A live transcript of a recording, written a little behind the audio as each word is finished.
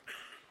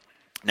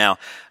Now,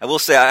 I will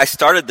say I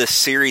started this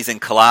series in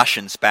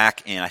Colossians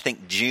back in, I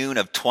think, June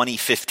of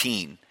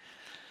 2015.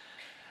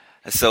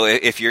 So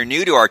if you're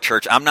new to our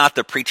church, I'm not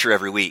the preacher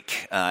every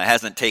week. It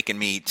hasn't taken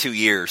me 2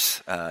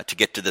 years to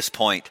get to this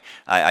point.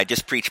 I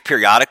just preach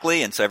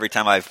periodically, and so every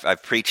time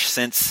I've preached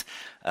since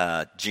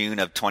June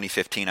of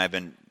 2015, I've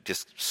been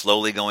just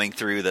slowly going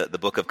through the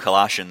book of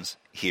Colossians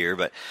here.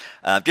 But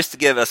just to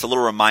give us a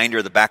little reminder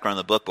of the background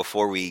of the book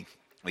before we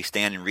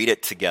stand and read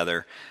it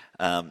together,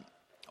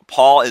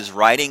 Paul is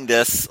writing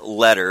this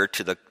letter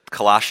to the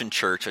Colossian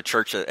church, a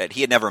church that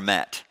he had never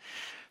met.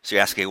 So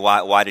you ask, okay,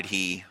 why did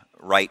he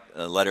write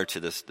a letter to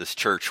this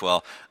church?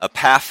 Well,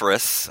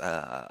 Epaphras,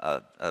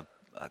 a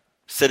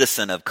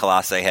citizen of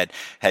Colossae,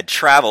 had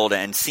traveled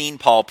and seen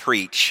Paul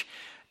preach,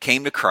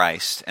 came to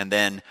Christ, and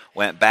then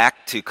went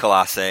back to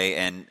Colossae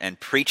and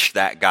preached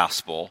that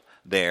gospel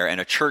there, and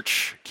a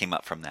church came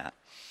up from that.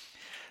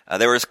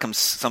 There was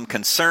some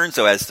concerns,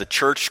 though, as the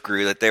church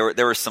grew, that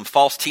there were some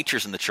false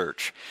teachers in the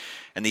church.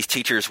 And these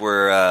teachers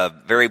were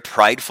very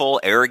prideful,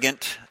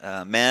 arrogant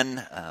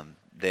men.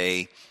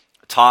 They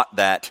taught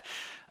that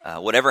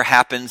whatever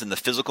happens in the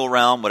physical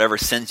realm, whatever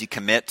sins you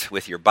commit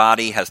with your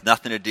body, has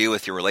nothing to do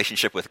with your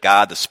relationship with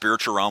God. The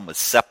spiritual realm was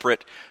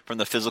separate from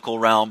the physical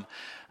realm.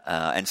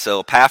 And so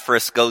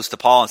Epaphras goes to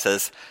Paul and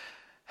says,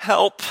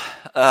 "Help,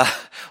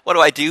 what do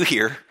I do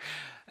here?"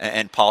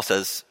 And Paul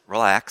says,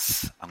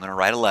 "Relax, I'm going to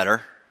write a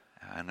letter.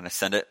 I'm going to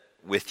send it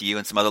with you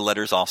and some other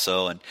letters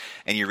also." And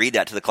you read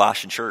that to the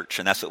Colossian church,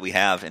 and that's what we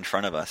have in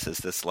front of us, is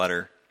this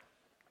letter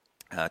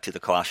to the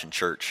Colossian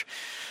church.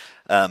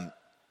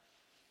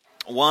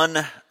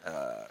 One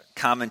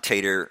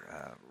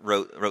commentator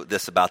wrote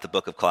this about the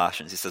book of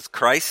Colossians. He says,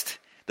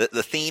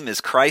 the theme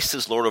is Christ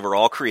is Lord over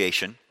all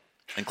creation,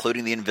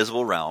 including the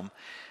invisible realm.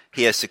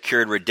 He has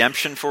secured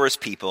redemption for his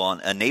people,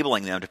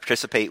 enabling them to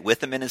participate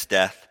with him in his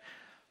death,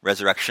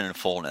 resurrection, and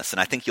fullness. And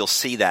I think you'll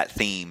see that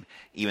theme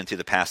even through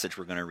the passage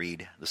we're going to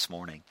read this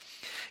morning.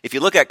 If you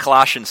look at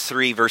Colossians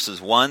 3,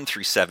 verses 1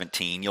 through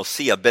 17, you'll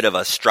see a bit of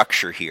a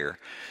structure here.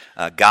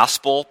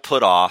 Gospel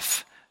put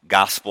off,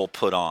 gospel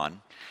put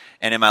on.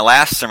 And in my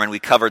last sermon, we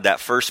covered that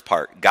first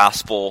part,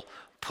 gospel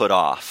put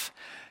off.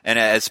 And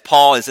as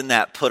Paul is in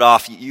that put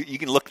off, you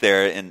can look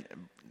there in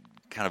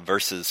kind of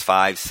verses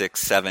 5, 6,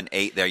 7,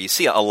 8 there. You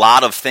see a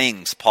lot of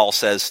things Paul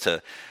says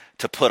to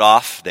put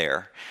off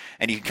there.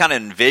 And you can kind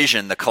of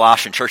envision the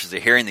Colossian churches, they're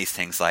hearing these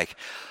things like,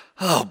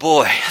 oh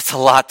boy, that's a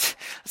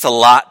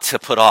lot to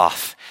put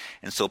off.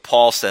 And so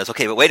Paul says,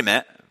 okay, but wait a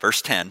minute,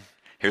 verse 10,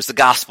 here's the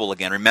gospel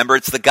again. Remember,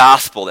 it's the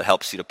gospel that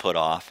helps you to put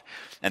off.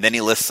 And then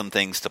he lists some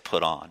things to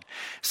put on.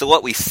 So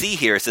what we see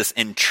here is this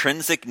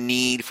intrinsic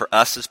need for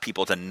us as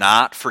people to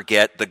not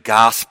forget the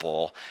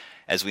gospel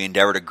as we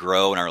endeavor to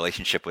grow in our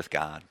relationship with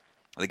God.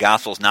 The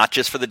gospel is not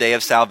just for the day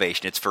of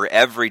salvation. It's for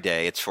every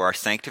day. It's for our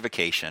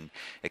sanctification.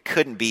 It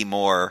couldn't be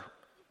more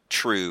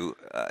true,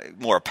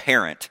 more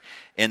apparent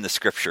in the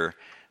scripture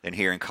than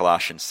here in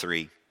Colossians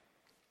 3,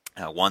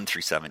 1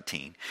 through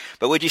 17.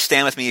 But would you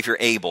stand with me if you're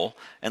able,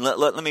 and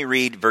let me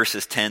read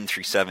verses 10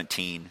 through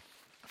 17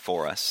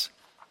 for us.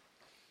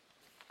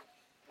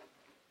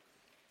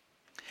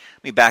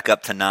 Let me back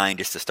up to 9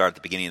 just to start at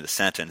the beginning of the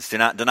sentence. Do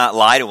not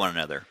lie to one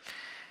another,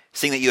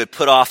 seeing that you had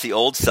put off the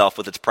old self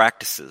with its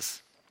practices.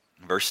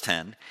 Verse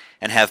 10,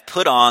 and have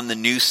put on the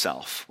new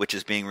self, which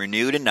is being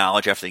renewed in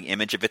knowledge after the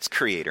image of its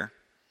creator.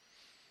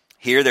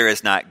 Here there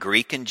is not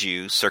Greek and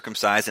Jew,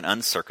 circumcised and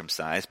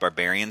uncircumcised,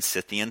 barbarian,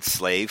 Scythian,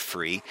 slave,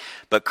 free,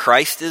 but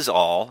Christ is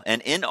all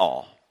and in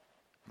all.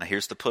 Now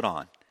here's the put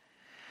on.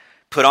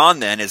 Put on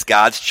then as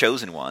God's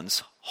chosen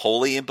ones,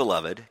 holy and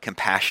beloved,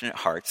 compassionate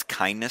hearts,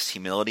 kindness,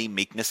 humility,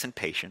 meekness, and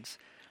patience,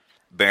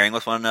 bearing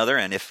with one another,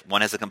 and if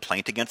one has a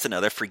complaint against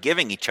another,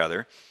 forgiving each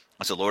other,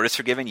 as the Lord has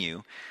forgiven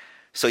you,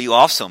 so you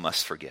also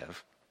must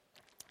forgive.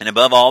 And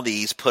above all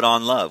these, put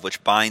on love,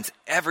 which binds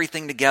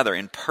everything together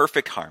in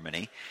perfect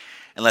harmony,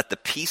 and let the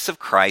peace of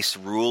Christ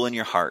rule in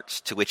your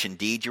hearts, to which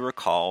indeed you are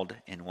called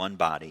in one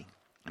body,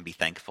 and be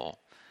thankful.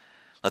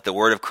 Let the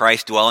word of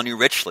Christ dwell in you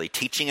richly,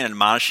 teaching and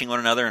admonishing one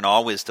another in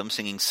all wisdom,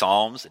 singing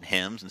psalms and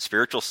hymns and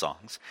spiritual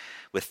songs,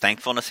 with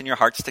thankfulness in your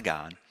hearts to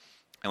God.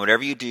 And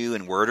whatever you do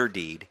in word or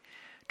deed,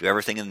 do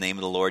everything in the name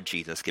of the Lord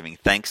Jesus, giving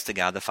thanks to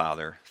God the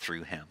Father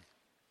through him.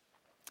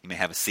 You may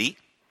have a seat.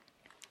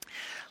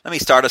 Let me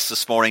start us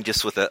this morning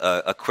just with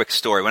a quick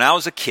story. When I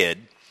was a kid,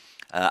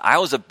 I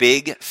was a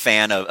big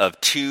fan of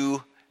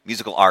two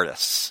musical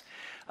artists.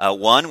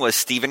 One was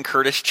Stephen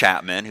Curtis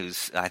Chapman,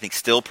 who's, I think,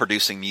 still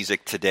producing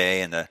music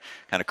today in the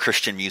kind of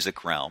Christian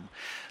music realm.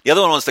 The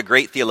other one was the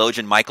great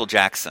theologian Michael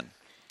Jackson.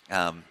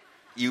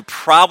 You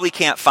probably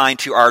can't find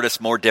two artists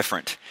more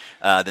different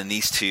than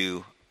these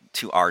two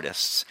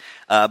artists.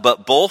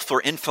 But both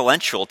were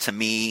influential to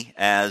me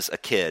as a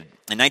kid.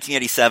 In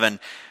 1987,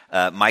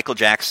 Michael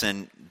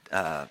Jackson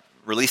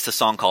released a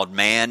song called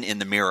Man in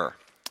the Mirror.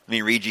 Let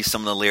me read you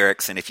some of the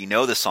lyrics, and if you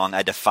know the song,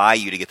 I defy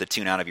you to get the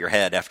tune out of your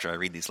head after I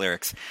read these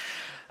lyrics.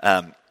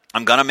 I'm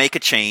going to make a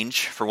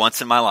change for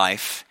once in my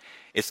life.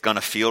 It's going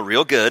to feel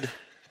real good.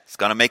 It's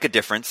going to make a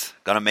difference.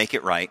 Going to make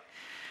it right.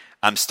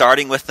 I'm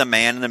starting with the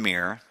man in the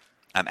mirror.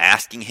 I'm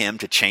asking him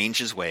to change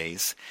his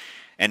ways.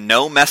 And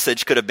no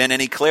message could have been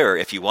any clearer.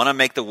 If you want to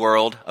make the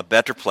world a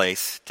better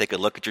place, take a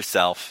look at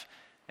yourself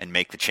and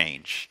make the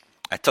change.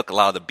 I took a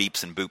lot of the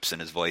beeps and boops in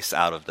his voice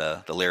out of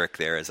the lyric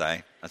there as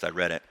I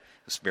read it.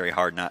 It was very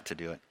hard not to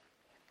do it.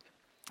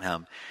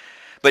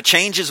 But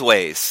change his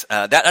ways.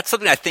 That's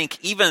something I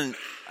think even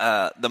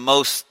the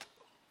most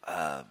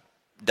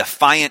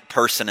defiant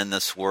person in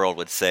this world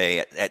would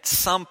say at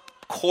some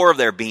core of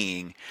their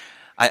being,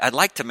 I'd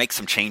like to make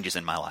some changes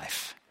in my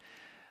life.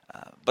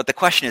 But the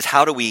question is,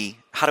 how do we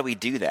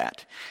do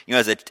that? You know,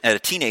 as a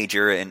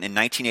teenager in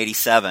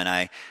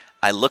 1987,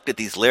 I looked at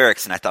these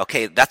lyrics and I thought,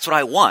 okay, that's what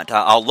I want.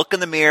 I'll look in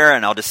the mirror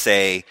and I'll just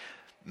say,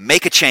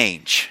 make a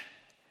change.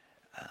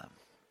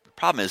 The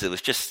problem is it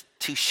was just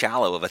too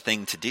shallow of a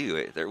thing to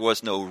do. There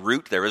was no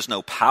root, there was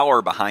no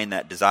power behind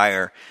that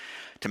desire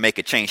to make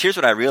a change. Here's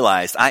what I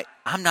realized.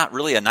 I'm not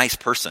really a nice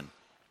person.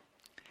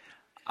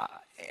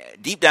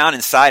 Deep down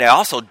inside, I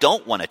also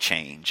don't want to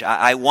change.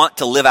 I want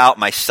to live out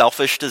my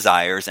selfish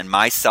desires and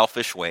my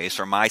selfish ways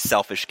for my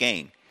selfish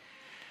gain.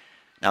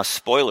 Now,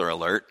 spoiler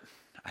alert,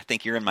 I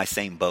think you're in my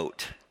same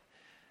boat.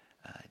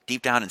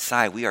 Deep down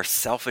inside, we are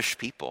selfish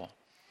people.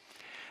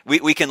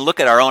 We can look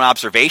at our own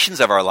observations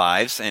of our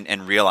lives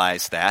and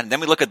realize that. And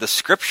then we look at the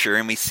Scripture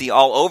and we see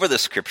all over the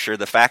Scripture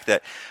the fact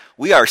that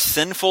we are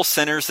sinful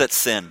sinners that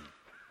sin.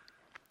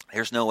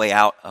 There's no way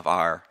out of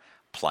our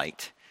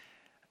plight.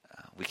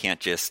 We can't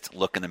just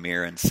look in the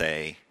mirror and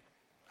say,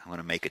 I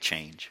want to make a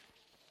change.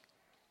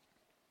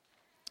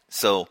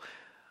 So,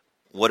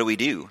 what do we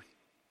do?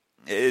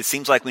 It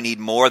seems like we need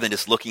more than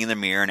just looking in the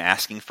mirror and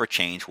asking for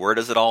change. Where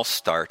does it all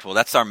start? Well,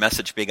 that's our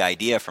message big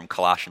idea from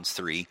Colossians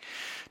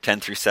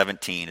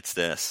 3:10-17. It's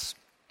this: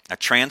 a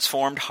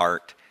transformed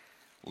heart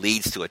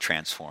leads to a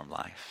transformed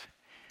life.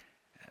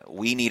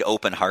 We need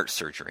open heart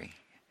surgery.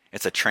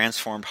 It's a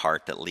transformed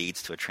heart that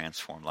leads to a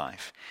transformed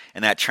life.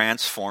 And that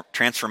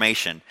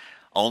transformation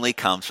only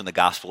comes from the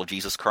gospel of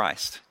Jesus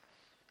Christ.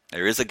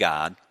 There is a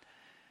God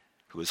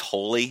who is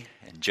holy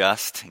and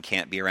just and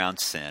can't be around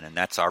sin, and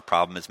that's our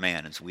problem as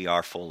man, is we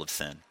are full of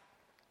sin.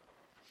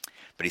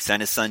 But he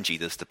sent his son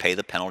Jesus to pay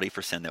the penalty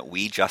for sin that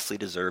we justly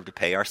deserve to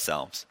pay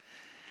ourselves.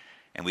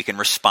 And we can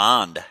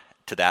respond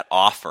to that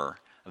offer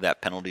of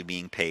that penalty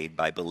being paid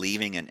by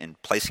believing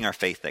and placing our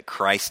faith that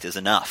Christ is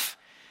enough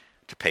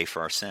to pay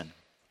for our sin.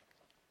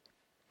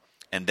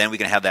 And then we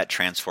can have that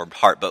transformed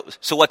heart. But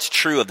so what's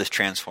true of this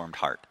transformed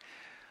heart?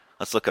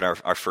 Let's look at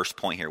our first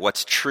point here.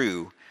 What's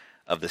true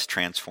of this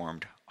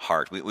transformed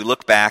heart? We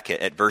look back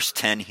at verse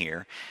 10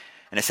 here,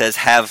 and it says,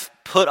 have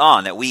put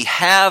on, that we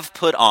have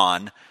put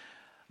on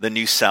the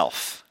new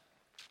self,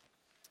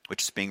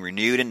 which is being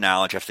renewed in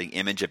knowledge after the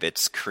image of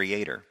its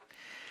creator.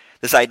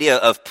 This idea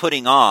of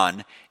putting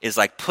on is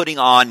like putting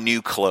on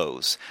new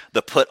clothes.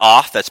 The put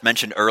off that's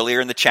mentioned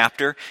earlier in the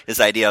chapter is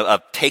the idea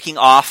of taking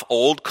off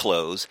old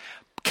clothes,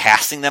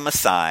 casting them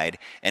aside,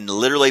 and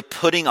literally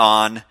putting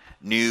on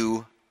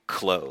new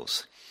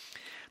clothes.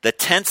 The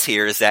tense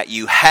here is that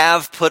you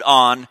have put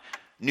on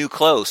new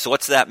clothes. So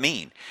what's that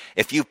mean?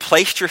 If you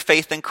placed your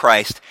faith in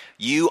Christ,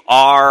 you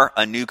are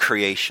a new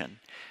creation.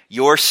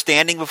 Your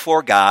standing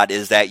before God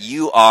is that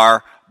you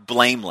are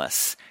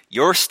blameless.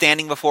 Your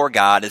standing before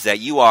God is that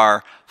you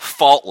are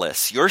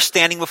faultless. Your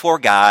standing before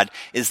God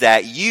is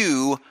that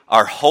you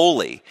are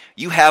holy.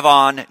 You have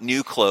on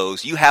new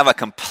clothes. You have a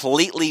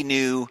completely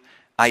new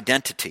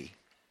identity.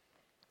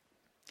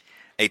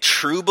 A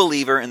true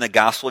believer in the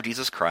gospel of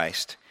Jesus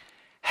Christ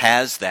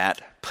has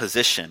that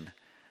position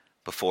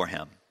before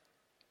him.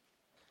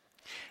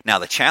 Now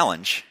the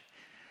challenge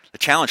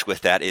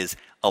with that is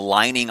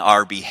aligning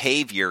our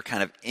behavior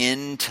kind of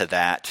into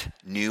that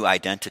new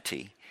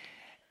identity.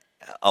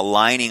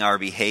 Aligning our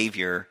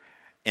behavior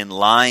in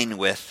line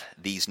with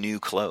these new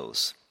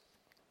clothes.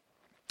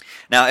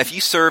 Now, if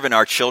you serve in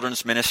our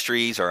children's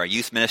ministries or our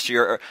youth ministry,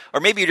 or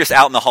maybe you're just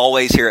out in the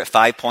hallways here at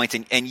 5 Points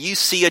and you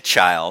see a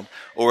child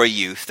or a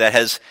youth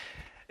that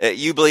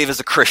you believe is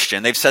a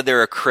Christian, they've said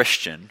they're a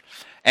Christian,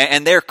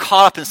 and they're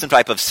caught up in some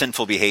type of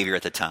sinful behavior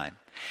at the time.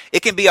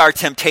 It can be our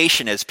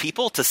temptation as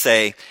people to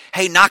say,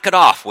 hey, knock it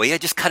off, will you?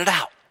 Just cut it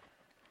out.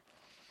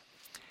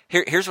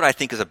 Here's what I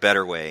think is a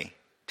better way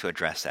to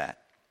address that.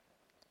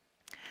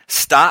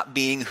 Stop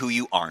being who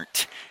you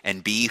aren't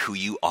and be who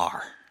you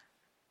are.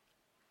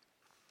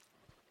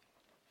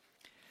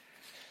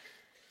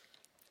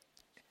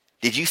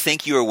 Did you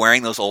think you were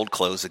wearing those old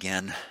clothes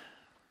again?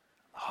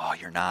 Oh,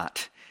 you're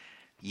not.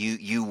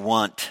 You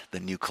want the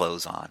new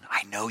clothes on.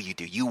 I know you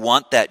do. You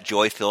want that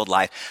joy-filled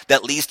life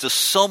that leads to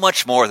so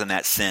much more than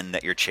that sin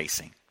that you're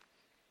chasing.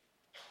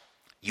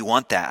 You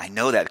want that. I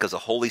know that because the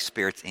Holy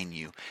Spirit's in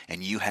you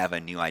and you have a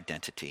new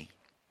identity.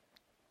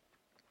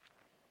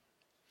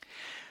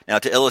 Now,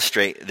 to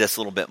illustrate this a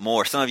little bit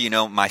more, some of you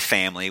know my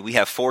family. We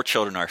have 4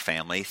 children in our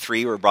family.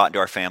 3 were brought into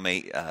our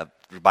family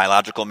through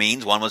biological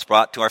means. 1 was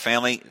brought to our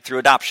family through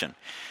adoption.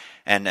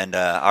 And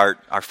our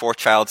 4th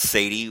child,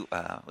 Sadie,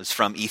 was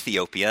from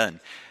Ethiopia.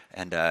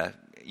 And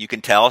you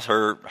can tell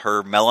her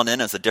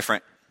melanin is a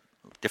different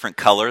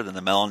color than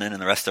the melanin in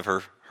the rest of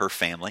her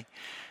family.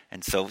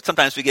 And so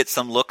sometimes we get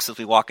some looks as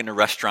we walk into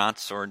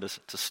restaurants or into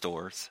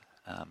stores.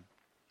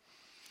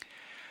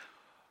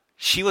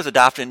 She was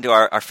adopted into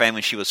our family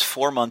when she was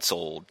 4 months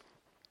old,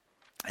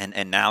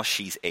 and now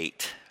she's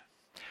 8.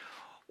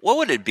 What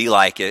would it be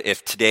like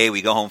if today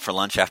we go home for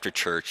lunch after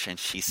church and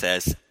she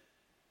says,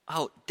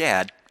 "Oh,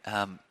 Dad,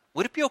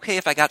 would it be okay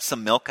if I got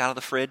some milk out of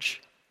the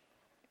fridge?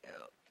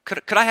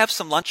 Could I have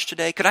some lunch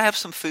today? Could I have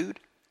some food?"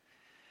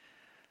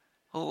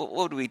 Well,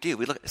 what do?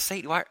 We look at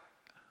Sadie. Why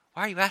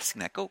are you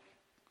asking that? Go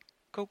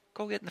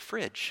get in the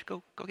fridge.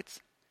 Go get.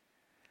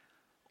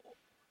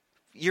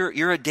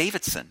 You're a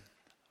Davidson,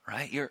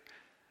 right?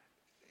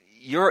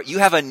 You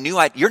have a new.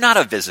 You're not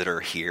a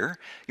visitor here.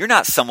 You're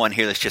not someone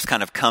here that's just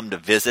kind of come to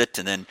visit,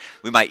 and then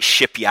we might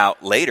ship you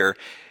out later.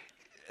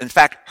 In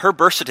fact, her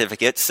birth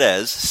certificate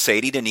says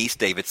Sadie Denise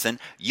Davidson,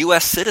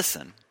 U.S.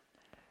 citizen.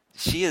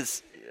 She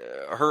is.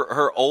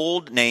 Her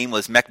old name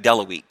was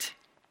McDeloweet,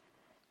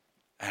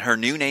 and her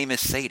new name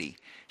is Sadie.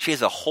 She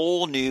has a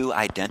whole new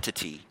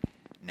identity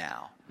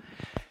now.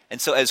 And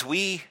so as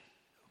we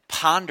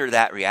ponder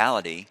that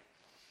reality,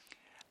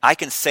 I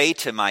can say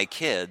to my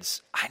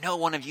kids, I know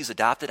one of you's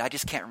adopted, I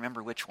just can't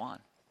remember which one.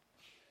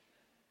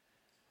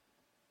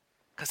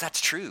 Because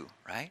that's true,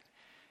 right?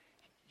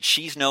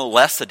 She's no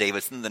less a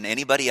Davidson than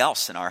anybody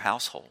else in our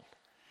household.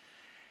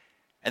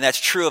 And that's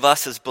true of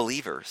us as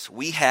believers.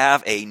 We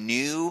have a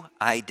new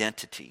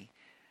identity.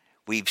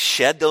 We've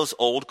shed those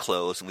old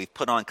clothes and we've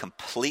put on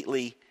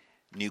completely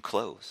new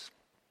clothes.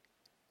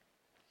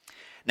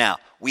 Now,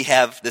 we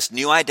have this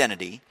new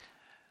identity,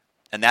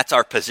 and that's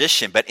our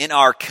position, but in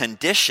our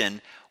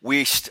condition,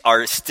 we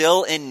are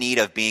still in need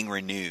of being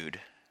renewed.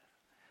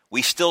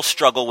 We still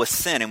struggle with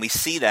sin, and we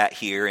see that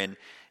here in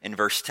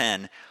verse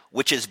 10,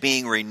 which is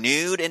being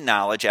renewed in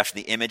knowledge after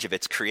the image of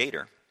its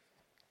creator.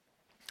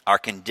 Our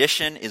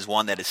condition is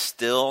one that is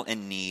still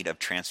in need of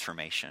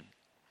transformation.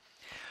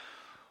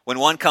 When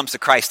one comes to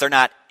Christ, they're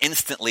not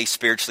instantly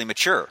spiritually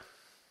mature.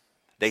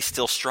 They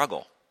still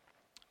struggle.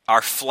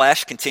 Our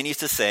flesh continues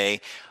to say,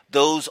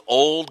 those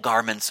old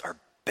garments are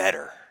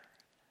better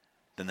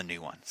than the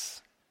new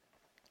ones.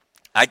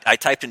 I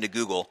typed into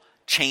Google,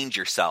 change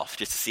yourself,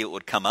 just to see what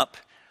would come up,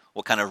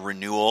 what kind of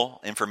renewal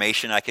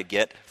information I could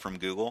get from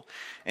Google.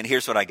 And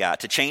here's what I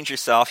got. To change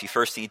yourself, you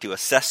first need to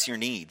assess your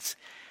needs,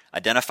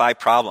 identify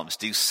problems,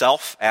 do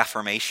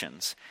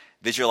self-affirmations,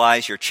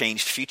 visualize your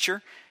changed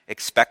future,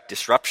 expect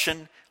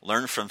disruption,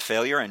 learn from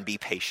failure, and be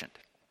patient.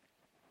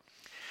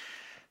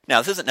 Now,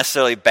 this isn't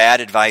necessarily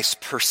bad advice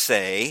per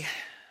se,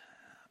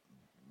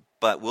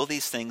 but will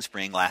these things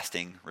bring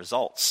lasting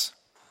results?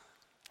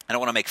 I don't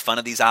want to make fun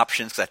of these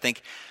options because I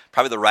think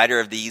probably the writer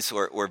of these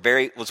was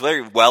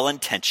very well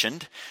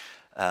intentioned.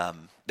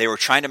 They were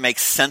trying to make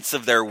sense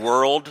of their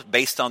world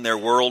based on their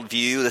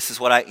worldview. This is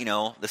what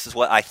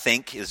I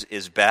think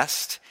is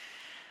best.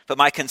 But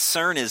my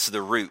concern is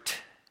the root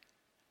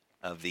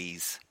of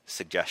these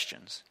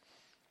suggestions.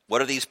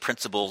 What are these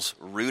principles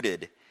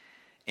rooted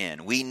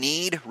in? We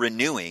need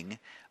renewing,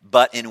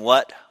 but in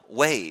what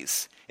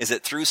ways? Is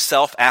it through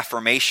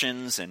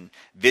self-affirmations and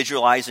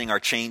visualizing our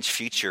changed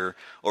future,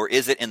 or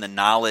is it in the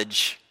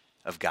knowledge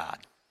of God?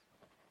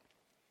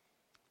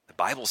 The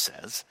Bible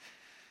says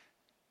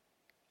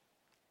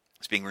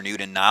it's being renewed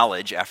in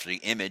knowledge after the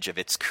image of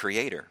its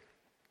creator.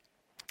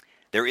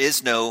 There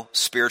is no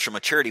spiritual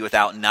maturity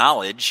without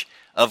knowledge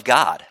of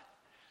God,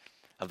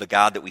 of the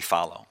God that we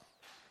follow.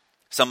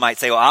 Some might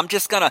say, well, I'm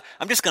just gonna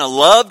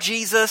love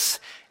Jesus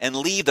and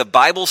leave the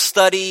Bible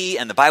study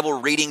and the Bible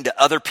reading to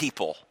other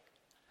people.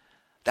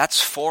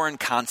 That's foreign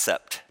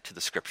concept to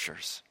the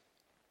scriptures.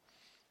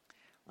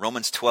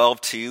 Romans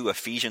 12:2,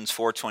 Ephesians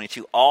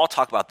 4:22, all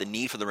talk about the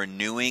need for the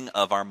renewing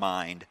of our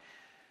mind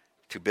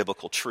to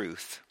biblical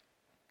truth.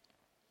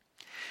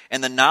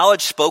 And the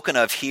knowledge spoken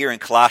of here in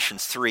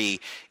Colossians 3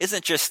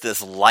 isn't just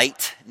this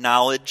light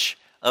knowledge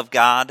of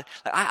God.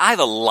 I have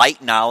a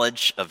light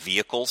knowledge of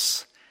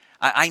vehicles.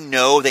 I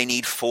know they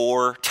need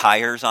 4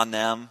 tires on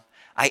them.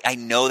 I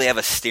know they have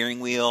a steering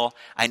wheel.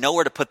 I know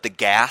where to put the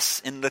gas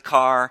in the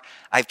car.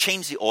 I've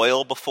changed the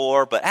oil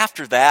before, but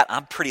after that,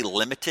 I'm pretty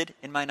limited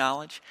in my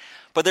knowledge.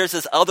 But there's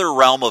this other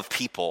realm of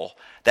people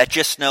that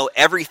just know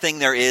everything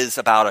there is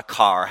about a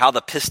car, how the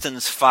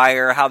pistons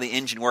fire, how the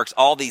engine works,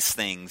 all these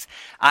things.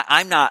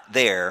 I'm not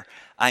there.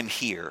 I'm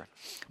here.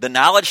 The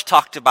knowledge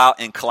talked about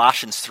in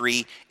Colossians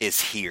 3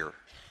 is here.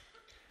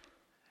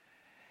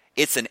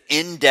 It's an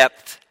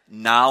in-depth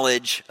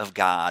knowledge of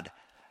God,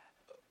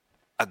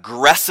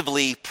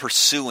 aggressively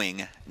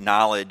pursuing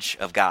knowledge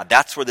of God.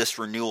 That's where this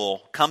renewal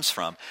comes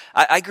from.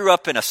 I grew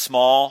up in a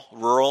small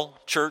rural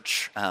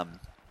church,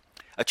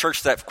 a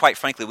church that, quite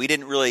frankly, we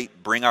didn't really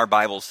bring our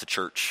Bibles to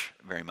church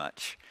very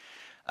much,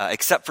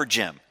 except for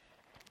Jim.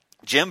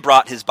 Jim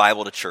brought his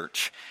Bible to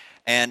church,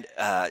 and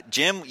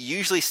Jim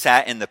usually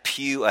sat in the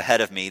pew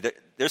ahead of me.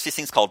 There's these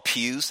things called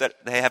pews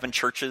that they have in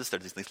churches.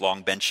 There's these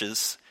long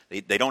benches.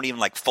 They don't even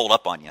fold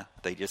up on you.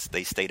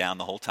 They stay down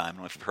the whole time. I don't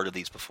know if you've heard of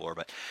these before,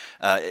 but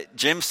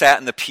Jim sat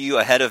in the pew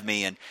ahead of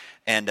me, and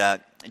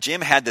And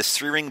Jim had this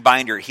 3-ring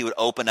binder he would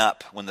open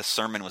up when the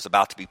sermon was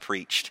about to be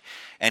preached.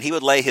 And he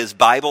would lay his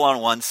Bible on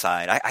one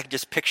side. I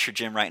just picture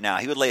Jim right now.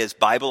 He would lay his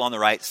Bible on the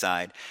right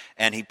side,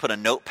 and he'd put a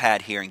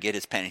notepad here and get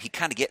his pen. And he'd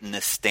kind of get in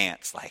this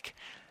stance like,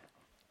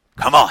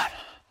 come on,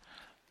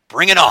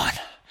 bring it on.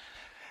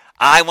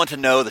 I want to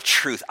know the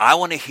truth. I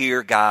want to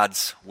hear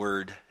God's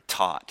word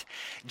taught.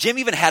 Jim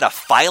even had a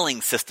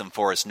filing system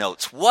for his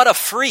notes. What a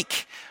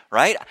freak,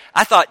 right?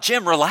 I thought,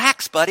 Jim,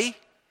 relax, buddy.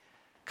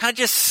 Kind of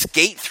just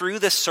skate through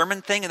this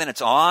sermon thing and then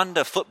it's on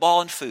to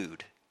football and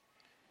food.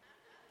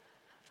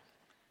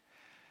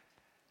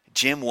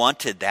 Jim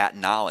wanted that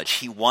knowledge.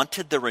 He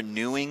wanted the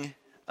renewing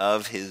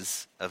of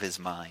his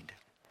mind.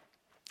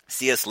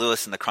 C.S.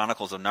 Lewis in the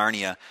Chronicles of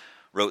Narnia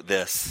wrote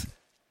this.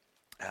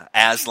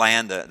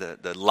 Aslan,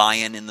 the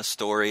lion in the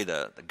story,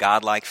 the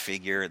godlike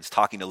figure, is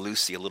talking to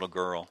Lucy, a little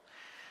girl.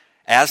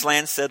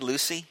 Aslan said,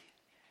 Lucy,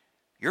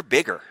 you're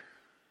bigger.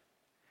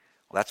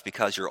 Well, that's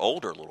because you're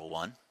older, little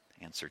one,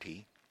 answered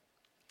he.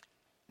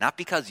 Not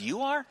because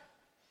you are?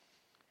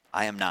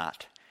 I am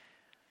not.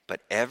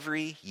 But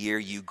every year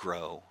you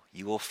grow,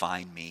 you will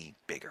find me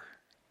bigger.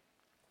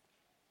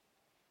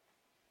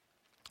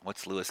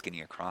 What's Lewis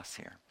getting across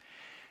here?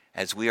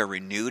 As we are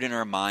renewed in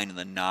our mind in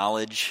the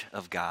knowledge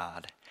of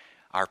God,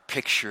 our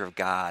picture of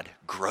God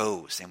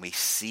grows and we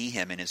see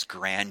him in his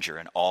grandeur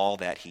and all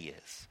that he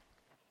is.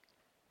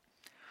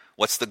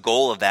 What's the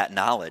goal of that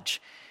knowledge?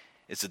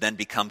 Is to then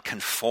become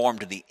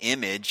conformed to the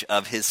image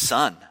of his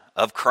Son,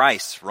 of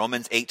Christ.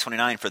 Romans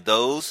 8:29, for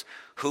those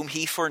whom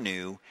he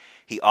foreknew,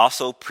 he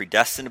also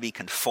predestined to be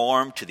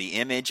conformed to the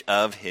image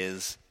of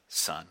his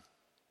Son.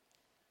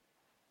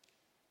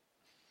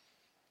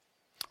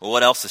 Well,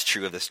 what else is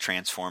true of this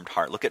transformed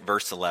heart? Look at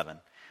verse 11.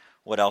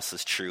 What else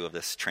is true of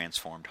this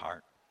transformed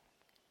heart?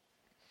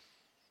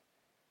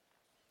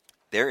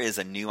 There is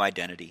a new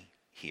identity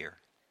here.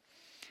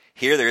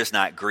 Here there is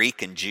not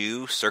Greek and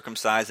Jew,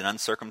 circumcised and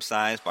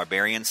uncircumcised,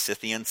 barbarian,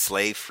 Scythian,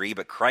 slave, free,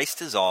 but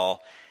Christ is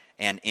all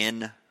and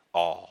in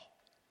all.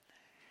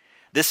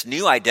 This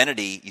new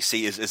identity, you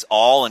see, is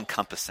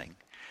all-encompassing.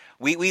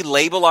 We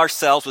label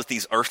ourselves with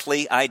these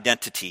earthly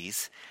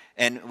identities,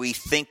 and we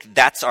think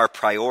that's our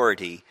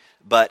priority,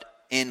 but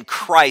in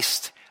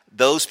Christ,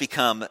 those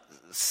become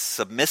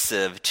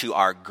submissive to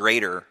our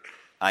greater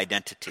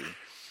identity.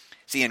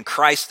 See, in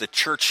Christ, the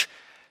church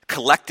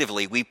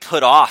collectively, we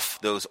put off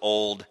those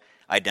old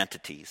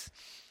identities.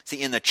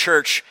 See, in the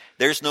church,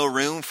 there's no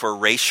room for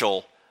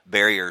racial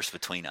barriers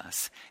between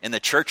us. In the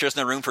church, there's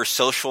no room for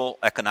social,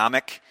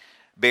 economic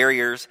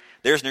barriers.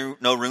 There's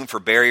no room for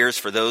barriers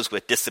for those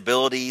with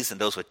disabilities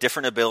and those with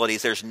different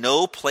abilities. There's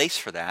no place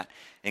for that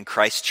in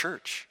Christ's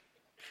church.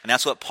 And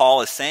that's what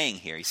Paul is saying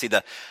here. You see,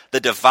 the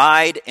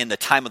divide in the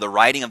time of the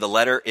writing of the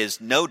letter is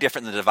no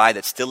different than the divide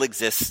that still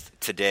exists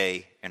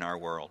today in our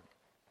world.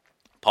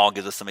 Paul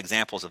gives us some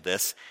examples of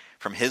this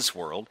from his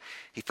world.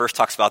 He first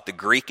talks about the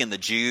Greek and the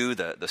Jew,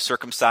 the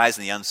circumcised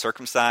and the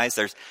uncircumcised.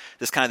 There's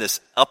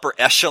this upper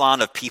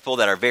echelon of people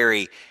that are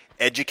very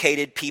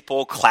educated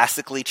people,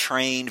 classically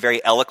trained,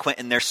 very eloquent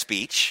in their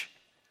speech.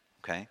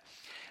 Okay,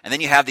 and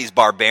then you have these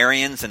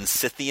barbarians and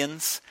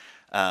Scythians,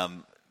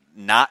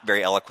 not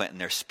very eloquent in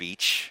their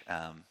speech.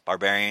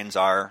 Barbarians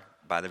are,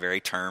 by the very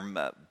term,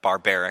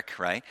 barbaric,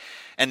 right?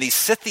 And these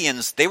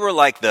Scythians, they were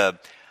like the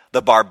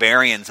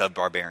barbarians of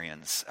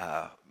barbarians,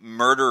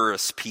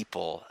 murderous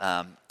people.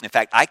 In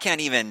fact, I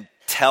can't even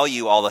tell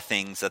you all the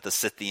things that the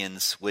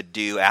Scythians would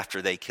do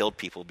after they killed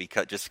people,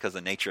 just because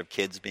of the nature of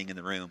kids being in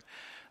the room.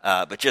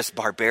 But just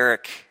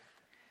barbaric,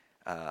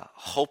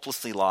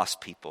 hopelessly lost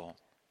people.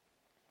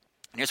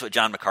 And here's what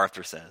John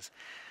MacArthur says.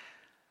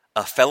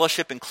 A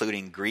fellowship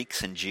including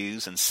Greeks and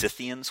Jews and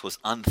Scythians was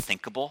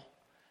unthinkable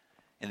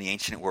in the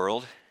ancient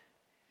world.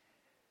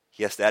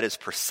 Yes, that is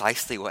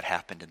precisely what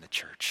happened in the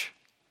church.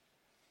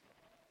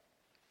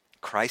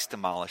 Christ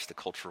demolished the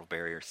cultural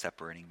barrier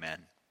separating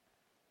men.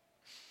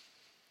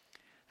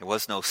 There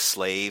was no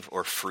slave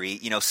or free.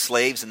 You know,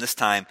 slaves in this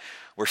time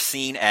were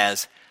seen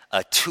as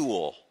a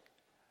tool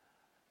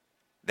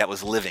that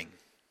was living.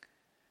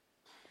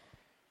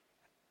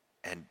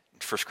 And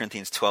 1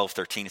 Corinthians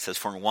 12:13, it says,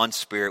 for in one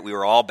spirit we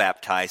were all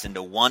baptized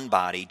into one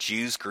body,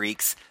 Jews,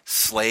 Greeks,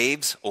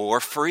 slaves, or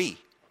free.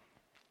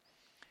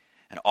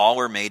 And all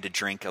were made to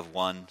drink of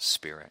one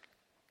spirit.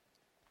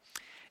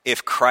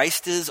 If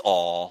Christ is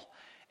all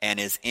and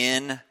is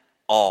in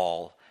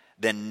all,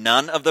 then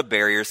none of the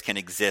barriers can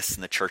exist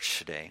in the church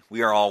today.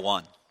 We are all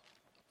one.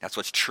 That's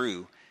what's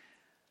true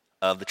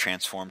of the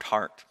transformed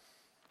heart.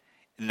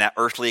 In that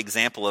earthly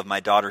example of my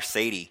daughter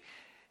Sadie,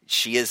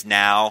 she is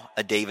now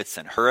a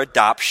Davidson. Her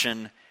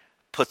adoption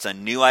puts a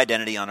new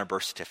identity on her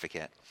birth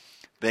certificate.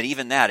 But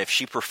even that, if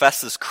she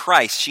professes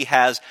Christ, she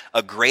has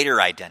a greater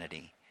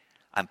identity.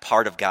 I'm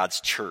part of God's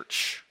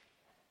church.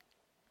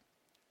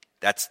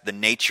 That's the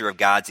nature of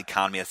God's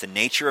economy. That's the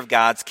nature of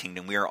God's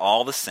kingdom. We are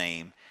all the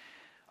same.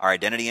 Our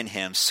identity in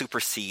him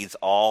supersedes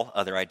all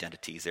other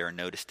identities. There are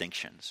no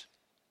distinctions.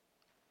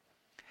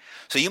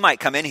 So you might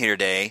come in here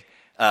today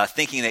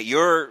thinking that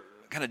you're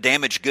kind of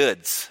damaged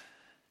goods.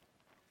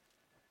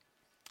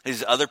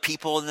 There's other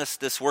people in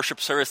this worship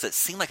service that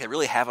seem like they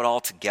really have it all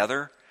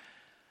together.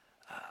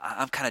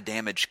 I'm kind of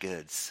damaged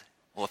goods.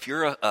 Well, if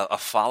you're a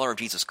follower of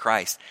Jesus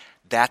Christ,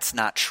 that's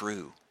not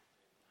true.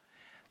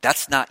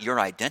 That's not your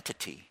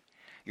identity.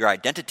 Your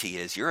identity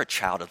is you're a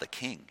child of the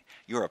King.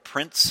 You're a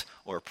prince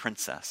or a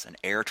princess, an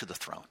heir to the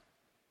throne.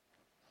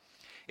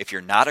 If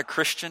you're not a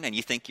Christian and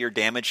you think you're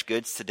damaged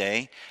goods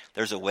today,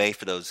 there's a way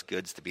for those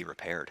goods to be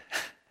repaired.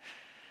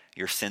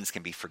 Your sins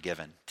can be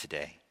forgiven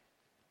today.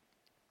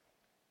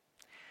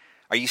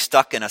 Are you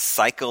stuck in a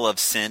cycle of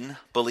sin,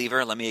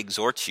 believer? Let me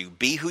exhort you.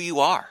 Be who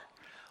you are.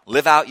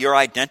 Live out your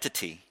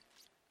identity.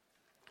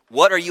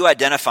 What are you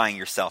identifying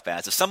yourself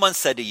as? If someone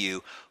said to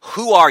you,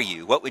 who are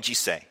you? What would you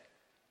say?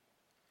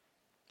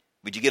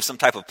 Would you give some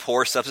type of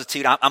poor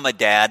substitute? I'm a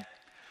dad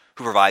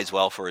who provides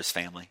well for his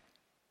family.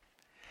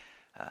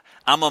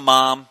 I'm a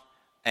mom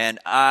and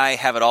I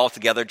have it all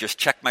together. Just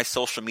check my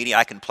social media.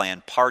 I can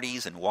plan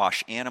parties and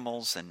wash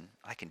animals and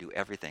I can do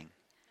everything.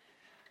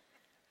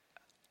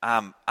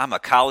 I'm a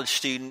college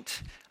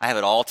student. I have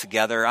it all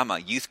together. I'm a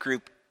youth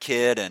group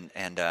kid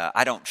and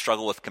I don't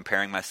struggle with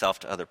comparing myself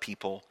to other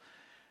people.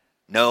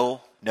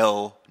 No,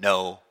 no,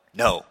 no,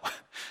 no.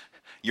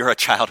 You're a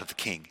child of the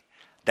King.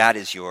 That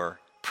is your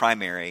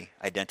primary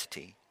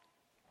identity.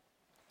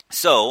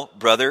 So,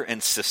 brother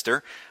and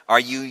sister, are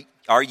you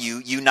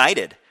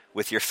united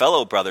with your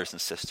fellow brothers and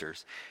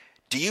sisters?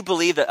 Do you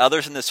believe that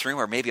others in this room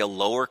are maybe a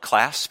lower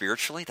class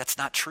spiritually? That's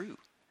not true.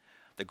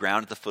 The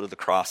ground at the foot of the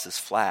cross is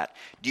flat.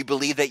 Do you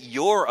believe that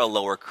you're a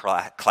lower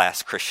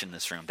class Christian in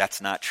this room? That's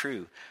not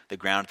true. The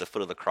ground at the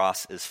foot of the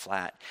cross is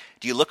flat.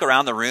 Do you look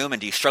around the room and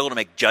do you struggle to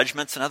make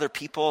judgments on other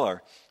people?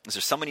 Or is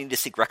there someone you need to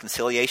seek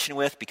reconciliation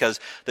with? Because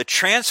the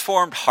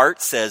transformed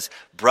heart says,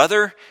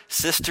 brother,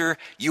 sister,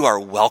 you are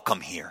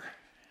welcome here.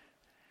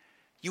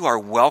 You are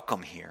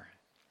welcome here.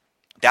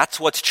 That's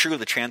what's true of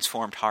the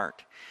transformed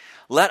heart.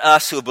 Let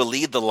us who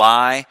believe the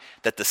lie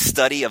that the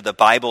study of the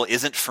Bible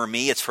isn't for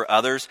me, it's for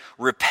others,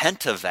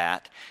 repent of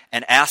that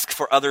and ask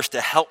for others to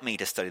help me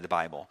to study the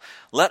Bible.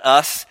 Let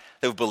us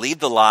who believe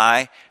the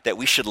lie that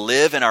we should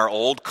live in our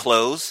old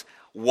clothes,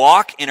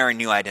 walk in our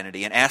new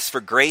identity, and ask for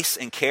grace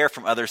and care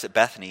from others at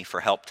Bethany for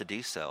help to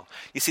do so.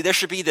 You see, there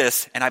should be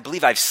this, and I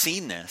believe I've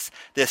seen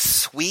this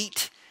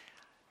sweet,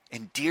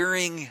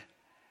 endearing,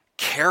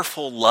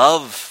 careful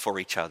love for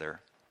each other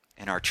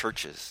in our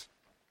churches.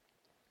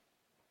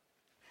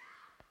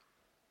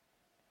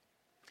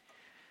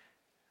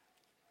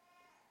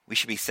 We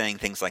should be saying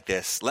things like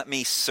this. Let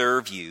me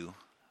serve you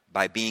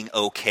by being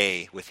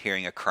okay with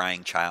hearing a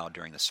crying child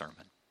during the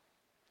sermon.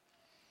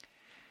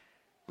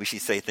 We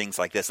should say things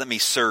like this. Let me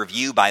serve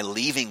you by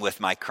leaving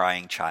with my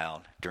crying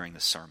child during the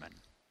sermon.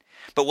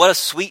 But what a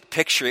sweet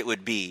picture it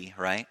would be,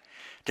 right?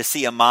 To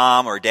see a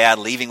mom or dad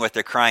leaving with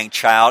their crying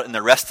child and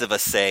the rest of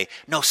us say,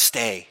 no,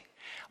 stay.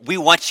 We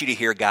want you to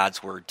hear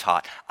God's word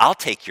taught. I'll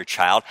take your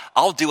child.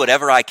 I'll do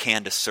whatever I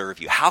can to serve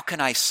you. How can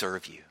I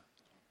serve you?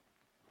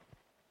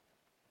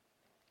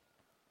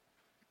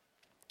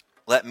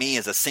 Let me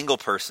as a single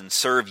person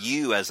serve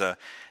you as a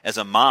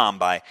mom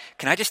by,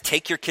 can I just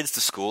take your kids to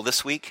school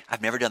this week?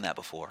 I've never done that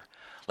before.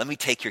 Let me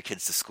take your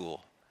kids to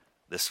school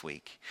this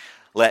week.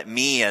 Let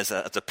me as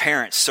a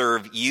parent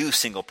serve you,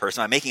 single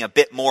person, by making a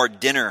bit more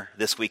dinner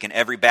this week in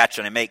every batch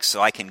that I make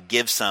so I can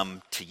give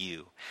some to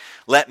you.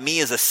 Let me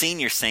as a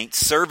senior saint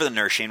serve the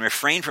nursery and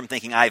refrain from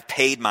thinking I've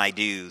paid my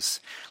dues.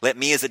 Let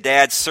me as a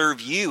dad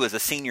serve you as a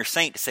senior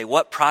saint to say,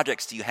 what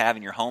projects do you have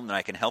in your home that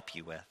I can help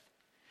you with?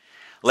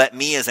 Let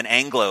me as an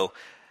Anglo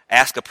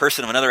ask a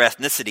person of another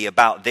ethnicity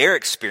about their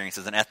experience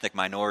as an ethnic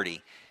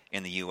minority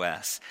in the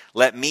U.S.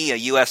 Let me, a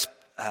U.S.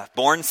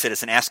 born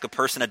citizen, ask a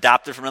person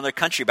adopted from another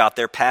country about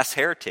their past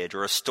heritage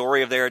or a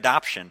story of their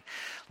adoption.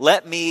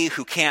 Let me,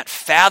 who can't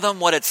fathom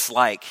what it's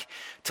like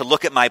to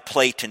look at my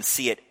plate and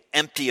see it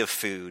empty of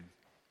food,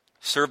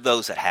 serve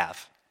those that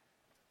have.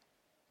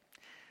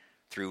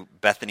 Through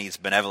Bethany's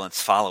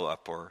benevolence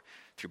follow-up or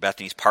through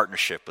Bethany's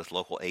partnership with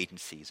local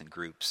agencies and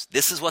groups.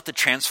 This is what the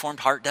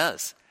transformed heart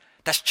does.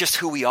 That's just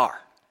who we are.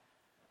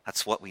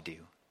 That's what we do.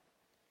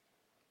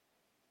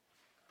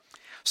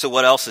 So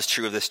what else is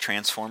true of this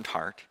transformed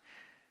heart?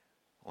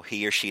 Well,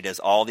 he or she does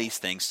all these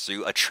things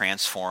through a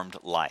transformed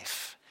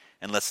life.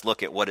 And let's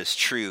look at what is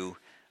true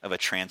of a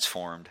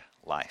transformed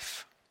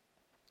life.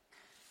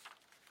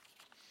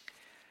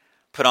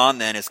 Put on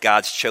then as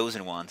God's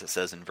chosen ones, it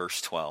says in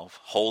verse 12,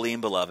 holy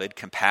and beloved,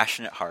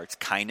 compassionate hearts,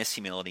 kindness,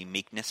 humility,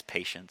 meekness,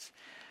 patience,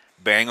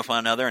 bearing with one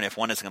another, and if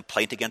one has a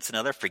complaint against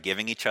another,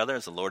 forgiving each other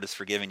as the Lord has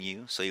forgiven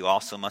you, so you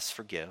also must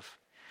forgive.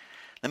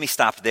 Let me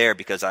stop there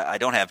because I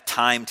don't have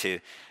time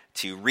to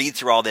read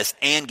through all this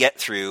and get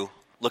through,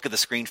 look at the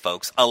screen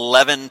folks,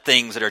 11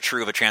 things that are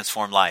true of a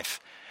transformed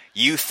life.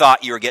 You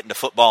thought you were getting to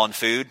football and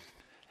food?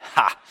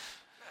 Ha!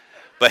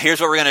 But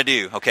here's what we're going to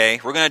do, okay?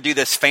 We're going to do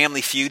this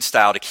Family Feud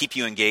style to keep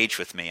you engaged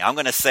with me. I'm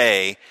going to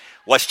say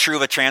what's true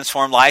of a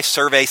transformed life,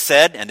 survey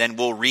said, and then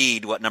we'll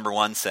read what number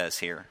 1 says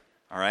here,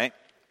 all right?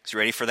 So you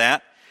ready for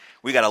that?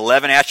 We got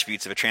 11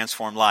 attributes of a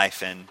transformed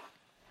life and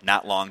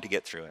not long to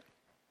get through it.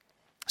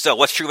 So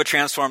what's true of a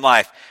transformed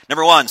life?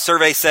 Number one,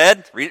 survey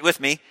said, read it with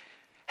me,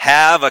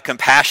 have a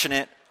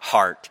compassionate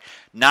heart.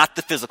 Not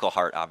the physical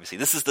heart, obviously.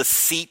 This is the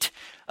seat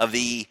of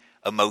the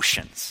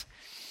emotions.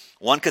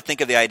 One could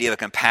think of the idea of a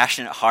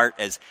compassionate heart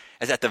as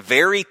at the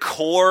very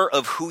core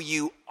of who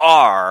you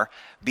are,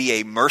 be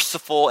a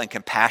merciful and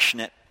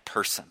compassionate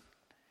person.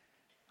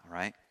 All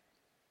right?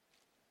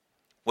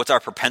 What's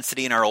our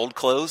propensity in our old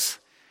clothes?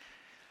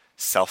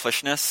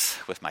 Selfishness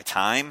with my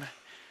time,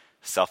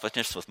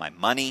 selfishness with my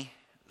money,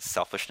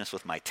 selfishness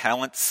with my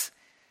talents.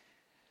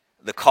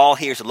 The call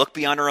here is to look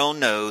beyond our own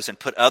nose and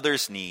put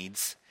others'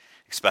 needs,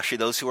 especially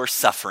those who are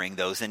suffering,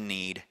 those in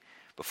need,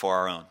 before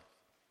our own.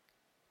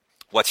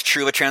 What's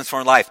true of a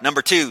transformed life?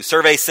 Number two,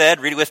 survey said,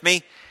 read it with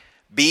me,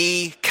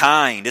 be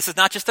kind. This is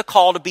not just a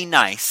call to be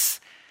nice.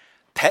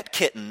 Pet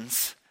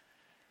kittens,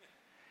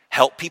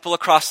 help people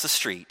across the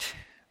street.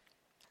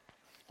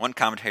 One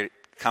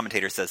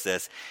commentator says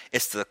this,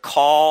 it's the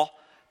call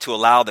to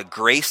allow the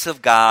grace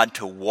of God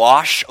to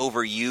wash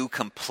over you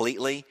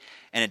completely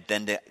and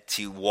then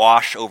to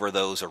wash over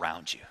those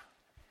around you.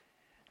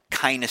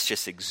 Kindness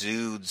just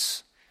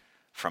exudes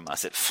from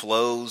us. It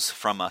flows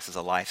from us as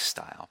a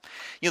lifestyle.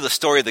 You know the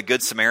story of the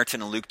Good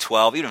Samaritan in Luke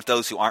 12, even if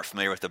those who aren't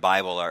familiar with the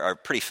Bible are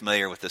pretty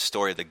familiar with the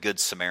story of the Good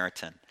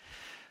Samaritan.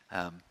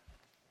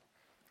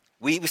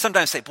 We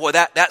sometimes say, boy,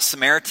 that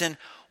Samaritan,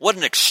 what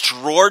an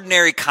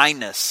extraordinary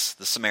kindness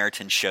the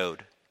Samaritan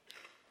showed.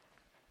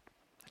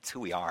 That's who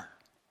we are.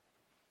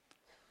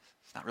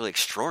 It's not really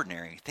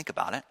extraordinary. Think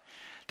about it.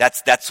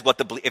 That's what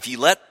if you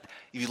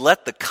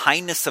let the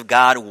kindness of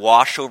God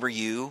wash over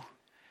you,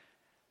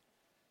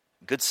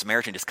 Good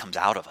Samaritan just comes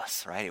out of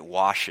us, right? It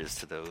washes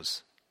to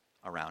those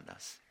around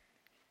us.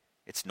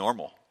 It's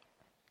normal.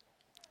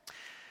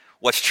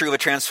 What's true of a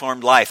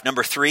transformed life?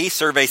 Number three,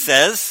 survey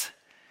says,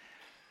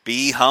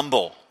 be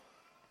humble.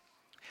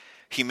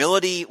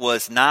 Humility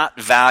was not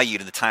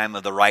valued at the time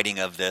of the writing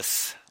of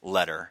this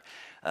letter.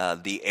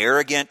 The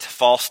arrogant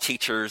false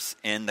teachers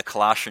in the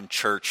Colossian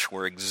church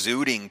were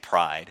exuding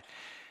pride.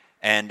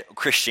 And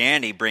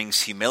Christianity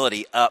brings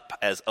humility up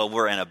as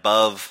over and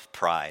above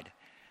pride,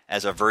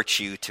 as a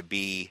virtue to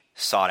be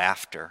sought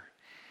after.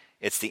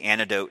 It's the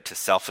antidote to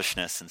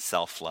selfishness and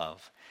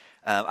self-love.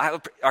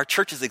 Our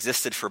church has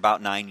existed for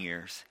about 9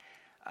 years.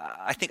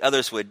 I think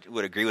others would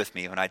agree with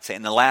me when I'd say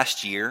in the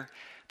last year,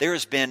 there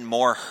has been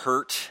more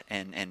hurt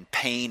and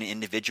pain in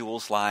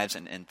individuals' lives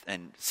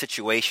and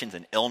situations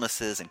and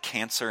illnesses and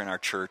cancer in our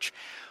church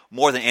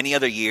more than any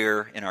other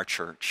year in our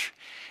church.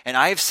 And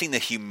I have seen the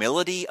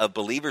humility of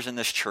believers in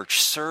this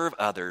church serve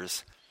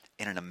others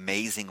in an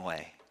amazing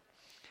way.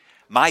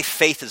 My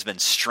faith has been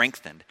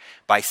strengthened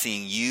by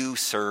seeing you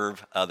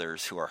serve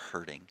others who are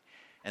hurting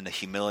and the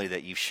humility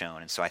that you've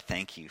shown. And so I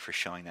thank you for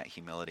showing that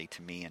humility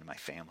to me and my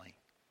family.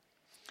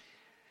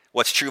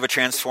 What's true of a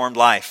transformed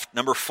life?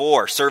 Number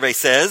 4, survey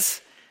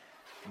says,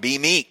 be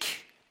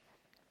meek.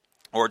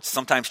 Or it's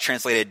sometimes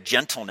translated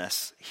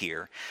gentleness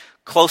here.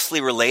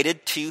 Closely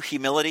related to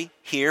humility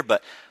here,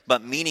 but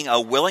meaning a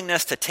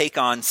willingness to take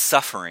on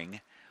suffering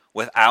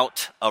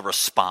without a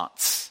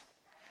response.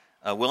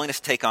 A willingness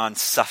to take on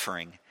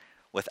suffering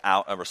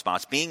without a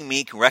response. Being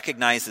meek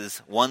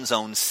recognizes one's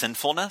own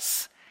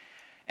sinfulness.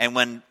 And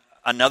when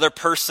another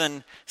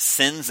person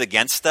sins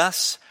against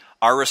us,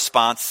 our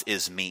response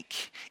is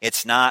meek.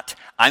 It's not,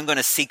 I'm going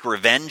to seek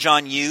revenge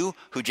on you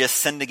who just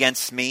sinned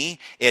against me.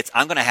 It's,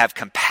 I'm going to have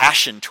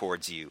compassion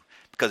towards you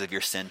because of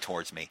your sin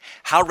towards me.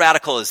 How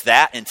radical is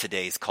that in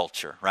today's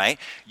culture, right?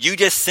 You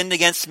just sinned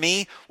against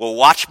me, well,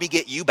 watch me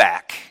get you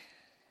back.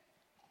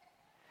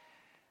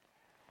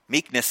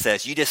 Meekness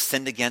says, you just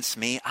sinned against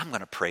me, I'm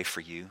going to pray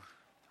for you.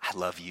 I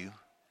love you.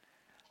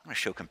 I'm going to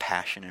show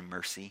compassion and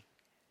mercy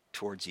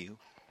towards you.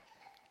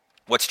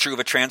 What's true of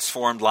a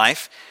transformed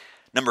life?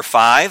 Number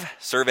 5,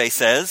 survey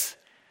says,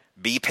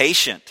 be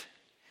patient.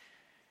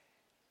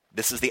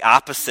 This is the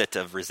opposite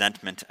of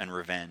resentment and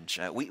revenge.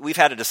 We've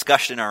had a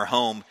discussion in our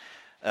home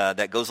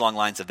that goes along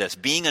lines of this.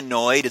 Being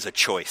annoyed is a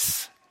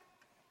choice.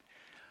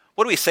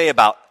 What do we say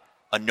about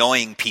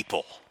annoying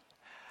people?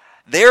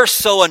 They're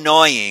so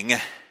annoying,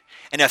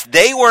 and if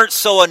they weren't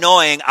so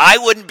annoying, I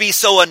wouldn't be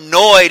so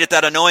annoyed at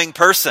that annoying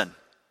person.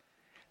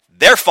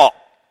 Their fault.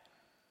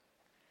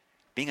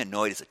 Being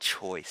annoyed is a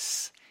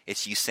choice.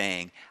 It's you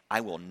saying,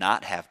 I will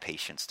not have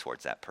patience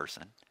towards that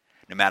person.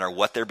 No matter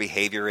what their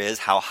behavior is,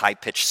 how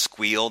high-pitched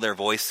squeal their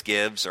voice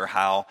gives, or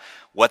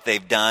what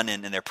they've done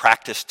in their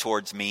practice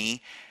towards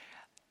me,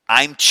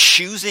 I'm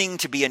choosing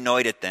to be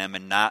annoyed at them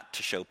and not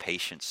to show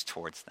patience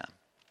towards them.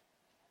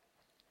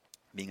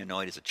 Being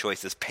annoyed is a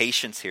choice. This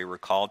patience here we're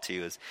called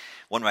to, as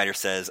one writer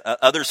says,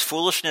 others'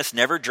 foolishness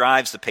never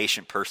drives the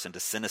patient person to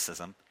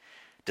cynicism,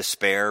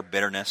 despair,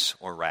 bitterness,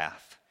 or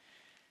wrath.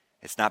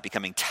 It's not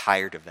becoming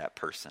tired of that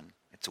person.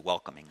 It's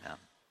welcoming them.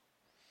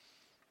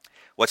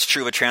 What's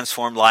true of a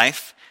transformed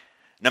life?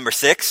 Number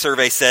 6,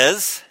 survey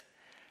says,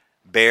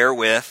 bear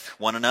with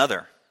one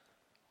another.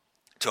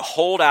 To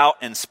hold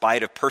out in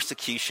spite of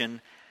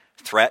persecution,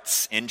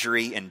 threats,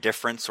 injury,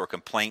 indifference, or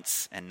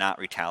complaints, and not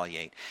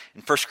retaliate.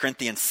 In 1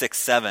 Corinthians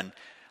 6:7,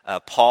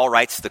 Paul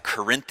writes to the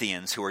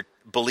Corinthians, who are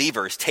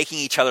believers taking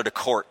each other to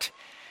court.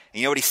 And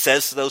you know what he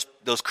says to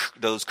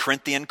those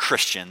Corinthian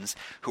Christians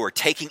who are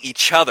taking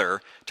each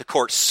other to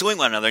court, suing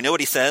one another? You know what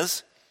he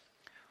says?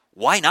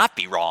 Why not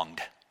be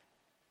wronged?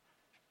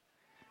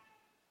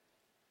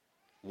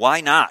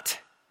 Why not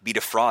be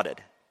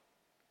defrauded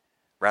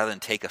rather than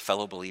take a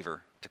fellow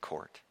believer to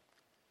court?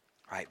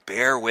 Right?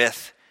 Bear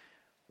with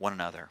one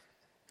another.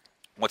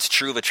 What's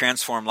true of a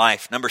transformed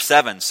life? Number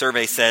 7,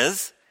 survey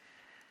says,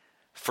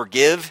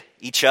 forgive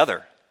each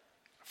other.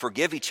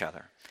 Forgive each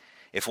other.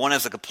 If one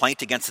has a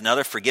complaint against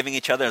another, forgiving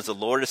each other as the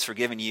Lord has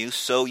forgiven you,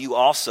 so you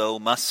also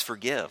must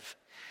forgive.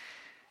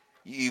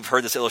 You've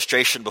heard this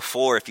illustration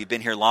before if you've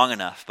been here long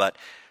enough, but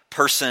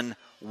person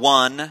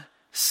 1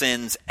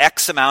 sins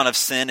X amount of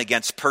sin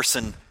against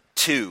person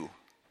 2.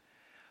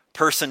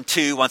 Person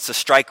 2 wants to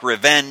strike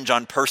revenge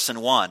on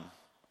person 1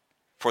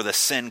 for the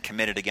sin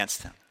committed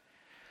against him.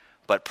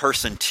 But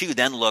person 2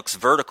 then looks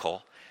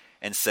vertical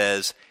and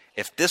says,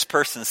 if this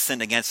person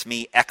sinned against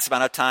me X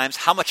amount of times,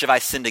 how much have I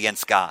sinned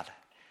against God?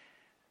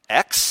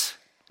 X?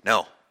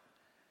 No.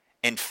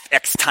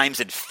 X times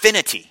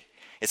infinity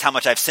is how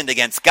much I've sinned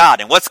against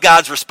God. And what's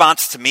God's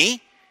response to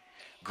me?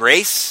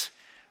 Grace,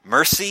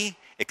 mercy,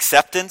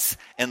 acceptance,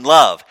 and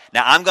love.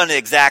 Now I'm going to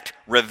exact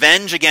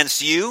revenge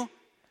against you.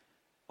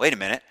 Wait a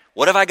minute.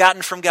 What have I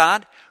gotten from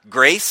God?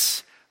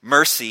 Grace,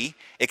 mercy,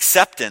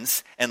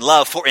 acceptance, and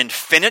love for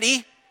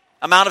infinity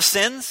amount of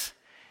sins.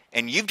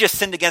 And you've just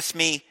sinned against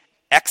me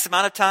X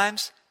amount of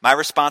times. My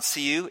response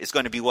to you is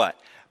going to be what?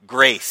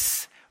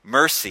 Grace,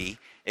 mercy,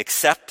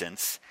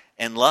 acceptance,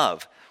 and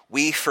love.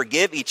 We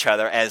forgive each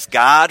other as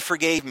God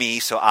forgave me,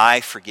 so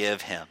I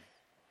forgive him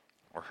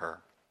or her,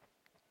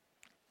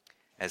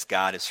 as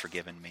God has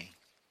forgiven me.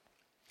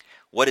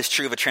 What is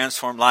true of a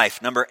transformed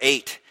life? Number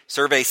 8,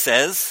 survey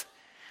says,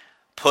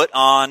 put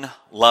on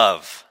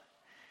love,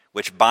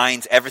 which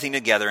binds everything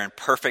together in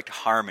perfect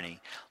harmony.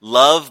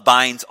 Love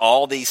binds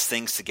all these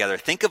things together.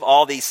 Think of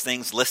all these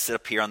things listed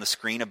up here on the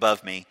screen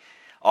above me.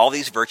 All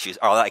these virtues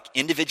are like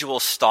individual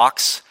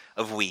stalks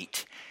of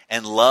wheat.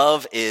 And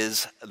love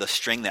is the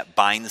string that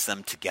binds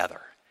them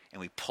together.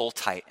 And we pull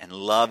tight, and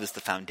love is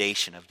the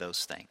foundation of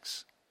those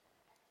things.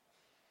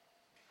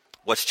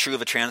 What's true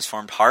of a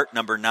transformed heart?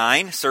 Number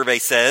 9, survey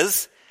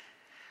says,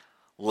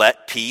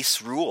 let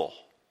peace rule.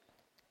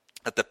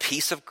 Let the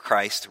peace of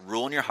Christ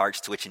rule in your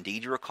hearts, to which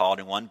indeed you are called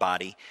in one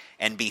body,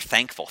 and be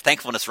thankful.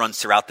 Thankfulness runs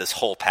throughout this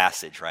whole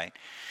passage, right?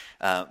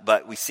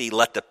 But we see,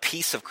 let the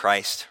peace of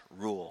Christ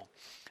rule.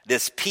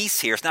 This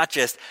peace here is not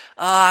just,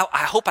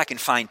 I hope I can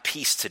find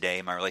peace today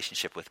in my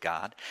relationship with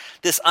God.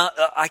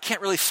 I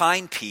can't really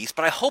find peace,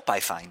 but I hope I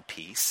find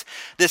peace.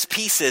 This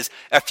peace is,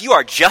 if you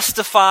are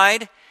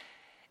justified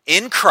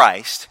in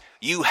Christ,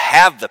 you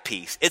have the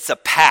peace. It's a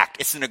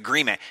pact. It's an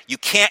agreement. You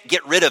can't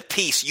get rid of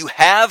peace. You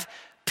have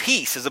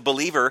peace as a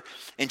believer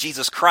in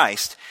Jesus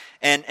Christ.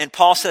 And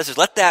Paul says,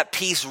 let that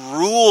peace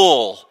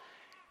rule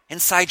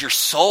inside your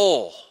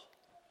soul.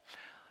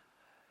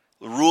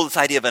 Rule, this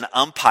idea of an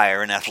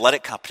umpire in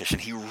athletic competition.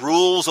 He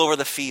rules over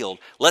the field.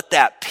 Let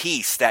that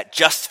peace, that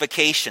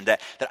justification, that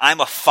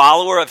I'm a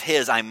follower of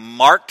his, I'm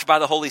marked by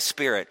the Holy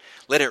Spirit,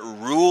 let it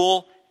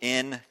rule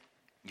in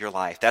your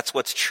life. That's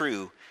what's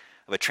true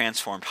of a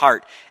transformed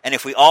heart. And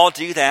if we all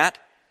do that,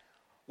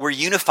 we're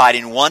unified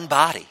in one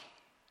body.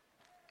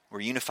 We're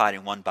unified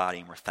in one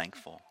body, and we're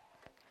thankful.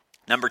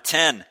 Number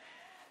 10,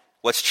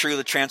 what's true of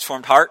the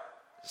transformed heart?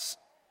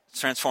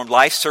 Transformed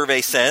life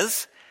survey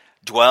says,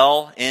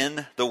 dwell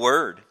in the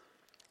Word.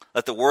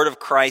 Let the Word of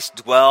Christ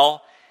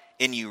dwell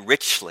in you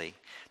richly.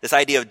 This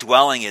idea of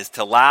dwelling is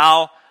to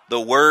allow the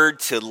Word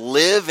to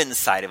live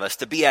inside of us,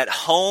 to be at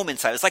home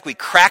inside. It's like we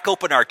crack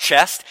open our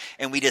chest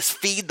and we just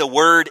feed the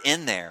Word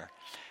in there.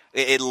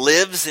 It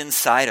lives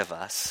inside of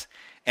us,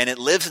 and it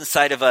lives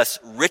inside of us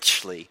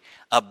richly,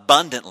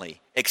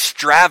 abundantly,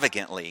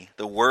 extravagantly.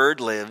 The Word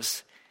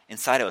lives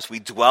inside of us. We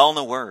dwell in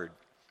the Word.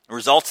 It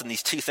results in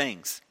these two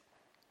things: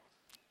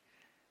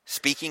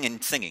 speaking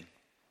and singing.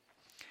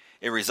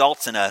 It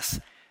results in us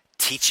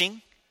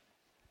teaching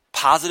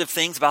positive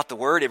things about the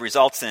Word. It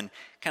results in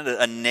kind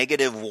of a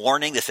negative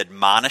warning, this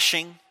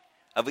admonishing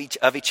of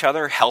each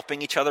other,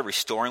 helping each other,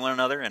 restoring one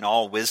another in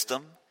all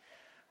wisdom.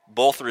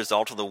 Both a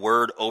result of the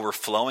Word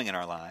overflowing in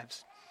our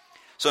lives.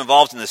 So it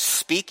involves in the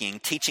speaking,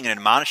 teaching, and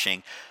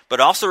admonishing, but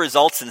also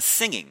results in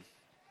singing.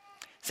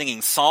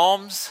 Singing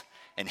psalms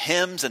and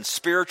hymns and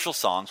spiritual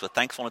songs with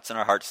thankfulness in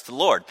our hearts to the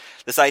Lord.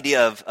 This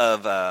idea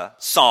of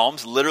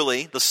psalms,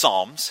 literally the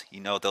Psalms,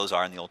 you know what those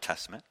are in the Old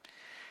Testament.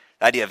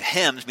 The idea of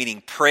hymns,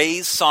 meaning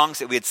praise songs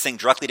that we would sing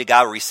directly to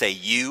God, where we say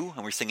you,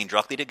 and we're singing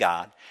directly to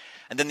God.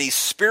 And then these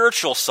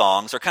spiritual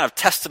songs are kind of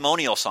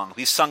testimonial songs.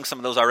 We've sung some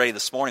of those already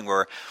this morning,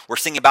 where we're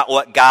singing about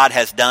what God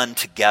has done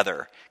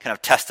together, kind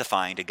of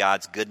testifying to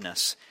God's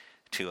goodness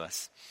to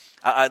us.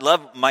 I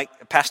love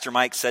Pastor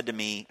Mike said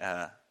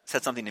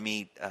something to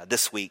me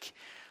this week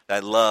that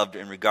I loved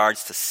in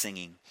regards to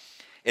singing.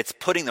 It's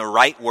putting the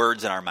right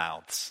words in our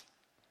mouths.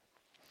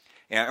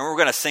 And we're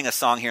going to sing a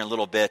song here in a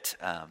little bit.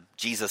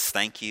 Jesus,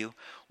 thank you.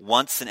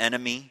 Once an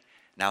enemy,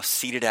 now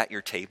seated at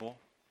your table.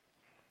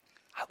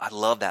 I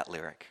love that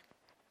lyric.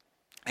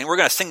 And we're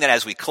going to sing that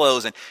as we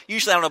close. And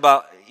usually, I don't know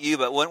about you,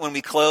 but when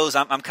we close,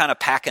 I'm kind of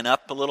packing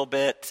up a little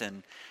bit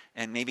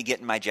and maybe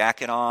getting my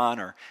jacket on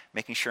or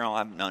making sure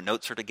all my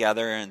notes are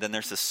together. And then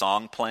there's this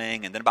song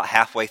playing. And then about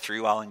halfway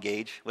through, I'll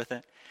engage with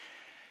it.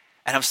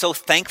 And I'm so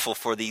thankful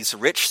for these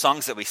rich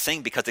songs that we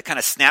sing because it kind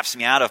of snaps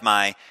me out of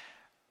my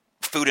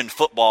food and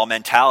football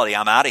mentality.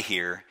 I'm out of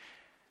here.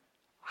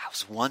 I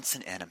was once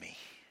an enemy.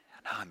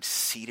 And now I'm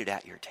seated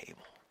at your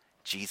table.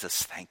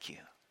 Jesus, thank you.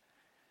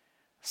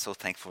 So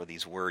thankful for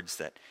these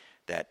words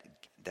that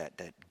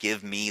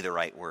give me the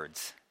right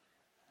words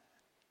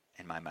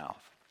in my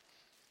mouth.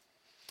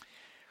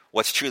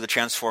 What's true of the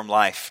transformed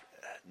life?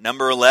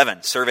 Number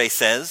 11, survey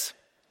says,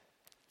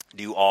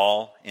 do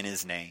all in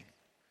his name.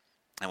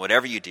 And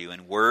whatever you do,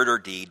 in word or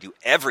deed, do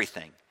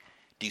everything.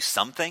 Do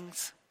some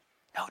things?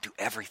 No, do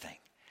everything.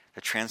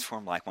 The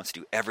transformed life wants to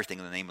do everything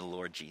in the name of the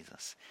Lord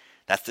Jesus.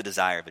 That's the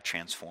desire of a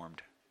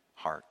transformed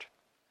heart.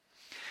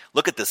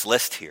 Look at this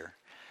list here.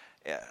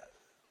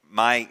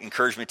 My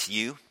encouragement to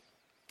you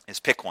is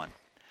pick one.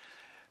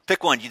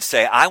 Pick one. You'd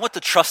say, I want to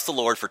trust the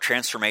Lord for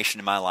transformation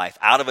in my life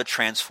out of a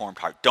transformed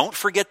heart. Don't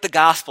forget the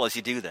gospel as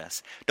you do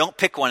this. Don't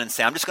pick one and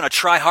say, I'm just going to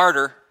try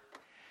harder.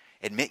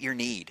 Admit your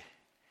need.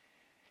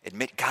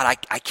 Admit, God,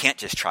 I can't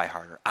just try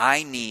harder.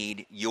 I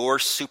need your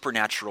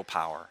supernatural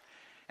power.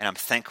 And I'm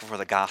thankful for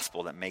the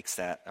gospel that makes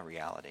that a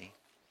reality.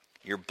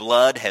 Your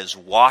blood has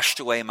washed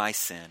away my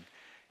sin.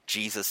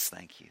 Jesus,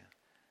 thank you.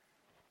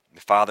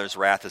 The Father's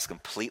wrath is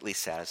completely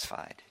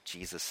satisfied.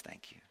 Jesus,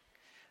 thank you.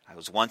 I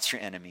was once your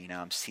enemy,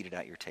 now I'm seated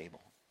at your table.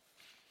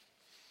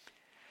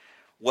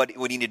 What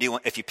you need to do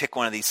if you pick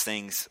one of these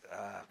things,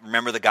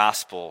 remember the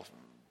gospel,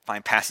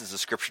 find passages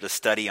of Scripture to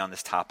study on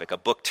this topic, a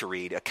book to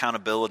read,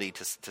 accountability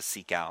to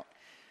seek out.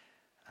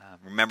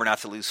 Remember not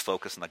to lose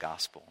focus on the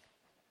gospel.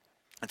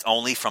 It's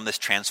only from this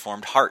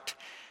transformed heart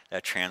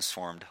that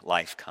transformed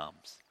life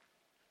comes.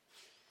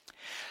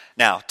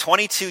 Now,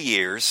 22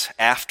 years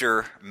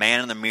after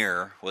Man in the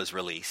Mirror was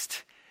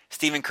released,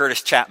 Stephen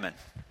Curtis Chapman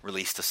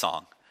released a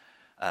song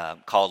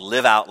called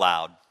Live Out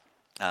Loud.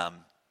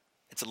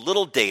 It's a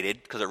little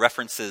dated because it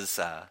references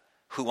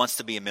Who Wants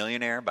to Be a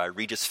Millionaire by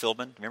Regis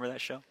Philbin. Remember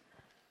that show?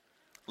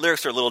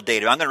 Lyrics are a little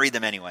dated. I'm going to read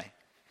them anyway.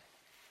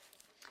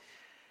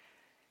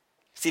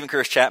 Stephen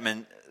Curtis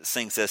Chapman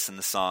sings this in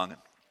the song.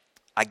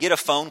 I get a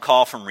phone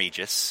call from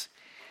Regis.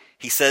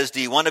 He says, do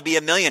you want to be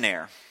a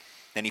millionaire?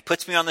 Then he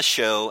puts me on the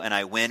show and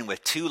I win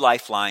with 2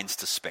 lifelines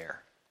to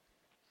spare.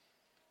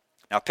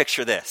 Now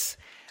picture this.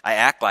 I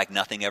act like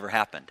nothing ever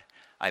happened.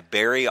 I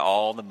bury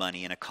all the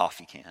money in a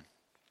coffee can.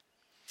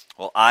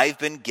 Well, I've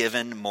been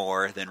given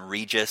more than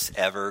Regis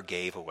ever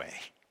gave away.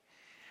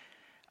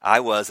 I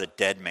was a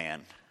dead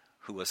man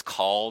who was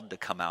called to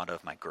come out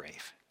of my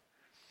grave.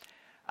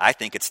 I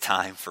think it's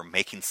time for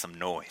making some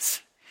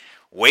noise.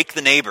 Wake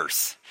the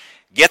neighbors.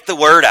 Get the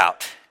word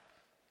out.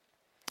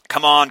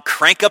 Come on,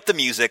 crank up the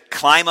music,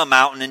 climb a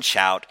mountain and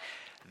shout.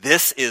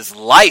 This is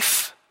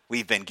life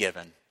we've been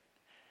given,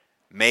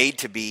 made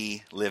to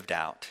be lived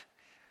out.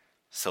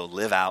 So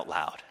live out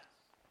loud.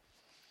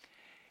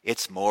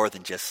 It's more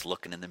than just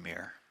looking in the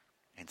mirror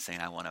and saying,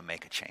 I want to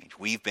make a change.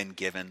 We've been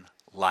given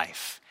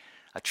life.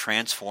 A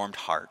transformed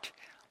heart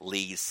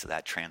leads to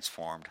that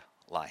transformed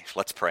life.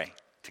 Let's pray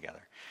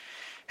together.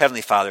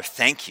 Heavenly Father,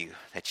 thank you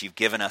that you've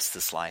given us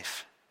this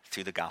life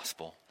through the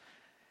gospel.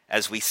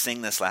 As we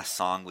sing this last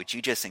song, would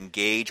you just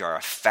engage our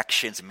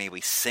affections and may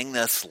we sing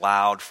this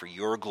loud for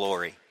your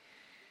glory.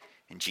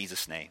 In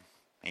Jesus' name,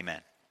 amen.